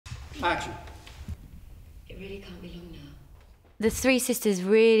Action. It really can't be long now. The three sisters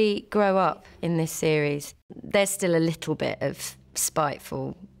really grow up in this series. There's still a little bit of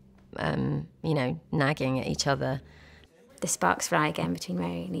spiteful, you know, nagging at each other. The sparks fly again between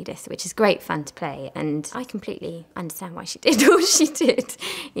Mary and Edith, which is great fun to play, and I completely understand why she did what she did,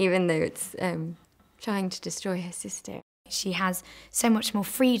 even though it's trying to destroy her sister. She has so much more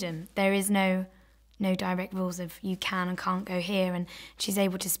freedom. There is no direct rules of you can and can't go here, and she's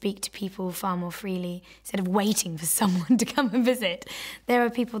able to speak to people far more freely instead of waiting for someone to come and visit. There are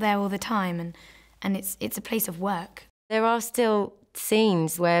people there all the time, and it's a place of work. There are still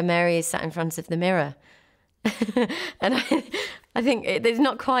scenes where Mary is sat in front of the mirror. And I think there's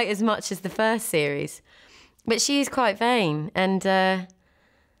not quite as much as the first series, but she is quite vain, and I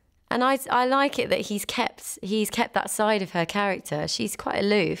like it that he's kept that side of her character. She's quite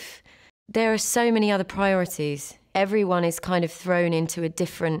aloof. There are so many other priorities. Everyone is kind of thrown into a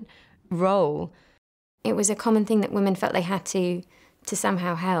different role. It was a common thing that women felt they had to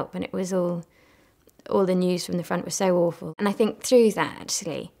somehow help, and it was all the news from the front was so awful. And I think through that,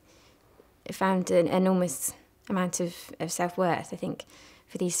 actually, I found an enormous amount of self-worth, I think,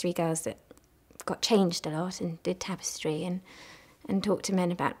 for these three girls that got changed a lot and did tapestry and talked to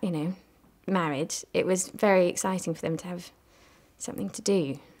men about, you know, marriage. It was very exciting for them to have something to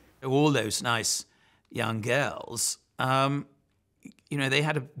do. All those nice young girls, you know, they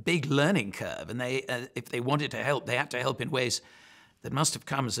had a big learning curve, and they, if they wanted to help, they had to help in ways that must have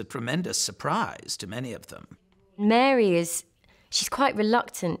come as a tremendous surprise to many of them. Mary she's quite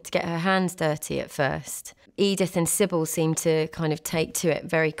reluctant to get her hands dirty at first. Edith and Sybil seem to kind of take to it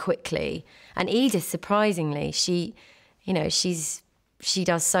very quickly. And Edith, surprisingly, she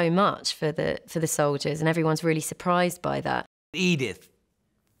does so much for the soldiers, and everyone's really surprised by that. Edith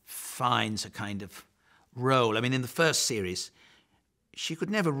finds a kind of role. I mean, in the first series, she could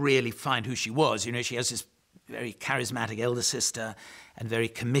never really find who she was. You know, she has this very charismatic elder sister and very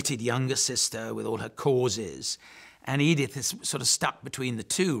committed younger sister with all her causes. And Edith is sort of stuck between the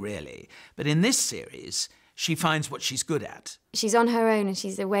two, really. But in this series, she finds what she's good at. She's on her own and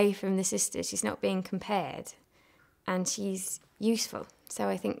she's away from the sisters. She's not being compared. And she's useful. So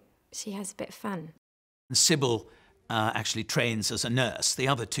I think she has a bit of fun. And Sybil actually trains as a nurse. The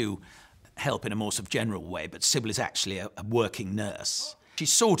other two help in a more sort of general way, but Sybil is actually a working nurse.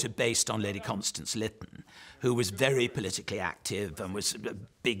 She's sort of based on Lady Constance Lytton, who was very politically active and was a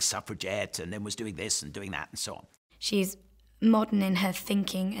big suffragette and then was doing this and doing that and so on. She's modern in her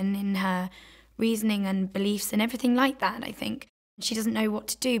thinking and in her reasoning and beliefs and everything like that, I think. She doesn't know what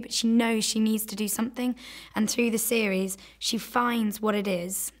to do, but she knows she needs to do something. And through the series, she finds what it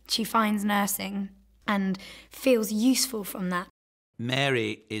is. She finds nursing and feels useful from that.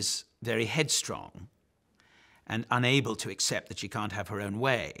 Mary is very headstrong and unable to accept that she can't have her own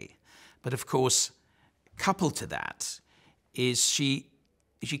way. But of course, coupled to that is she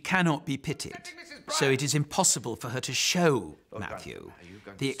cannot be pitied. So it is impossible for her to show Matthew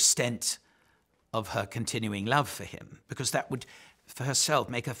the extent of her continuing love for him, because that would, for herself,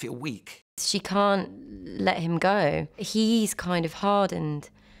 make her feel weak. She can't let him go. He's kind of hardened,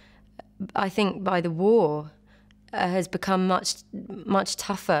 I think, by the war, has become much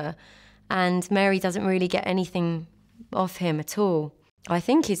tougher, and Mary doesn't really get anything off him at all. I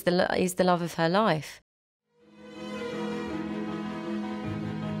think he's the love of her life.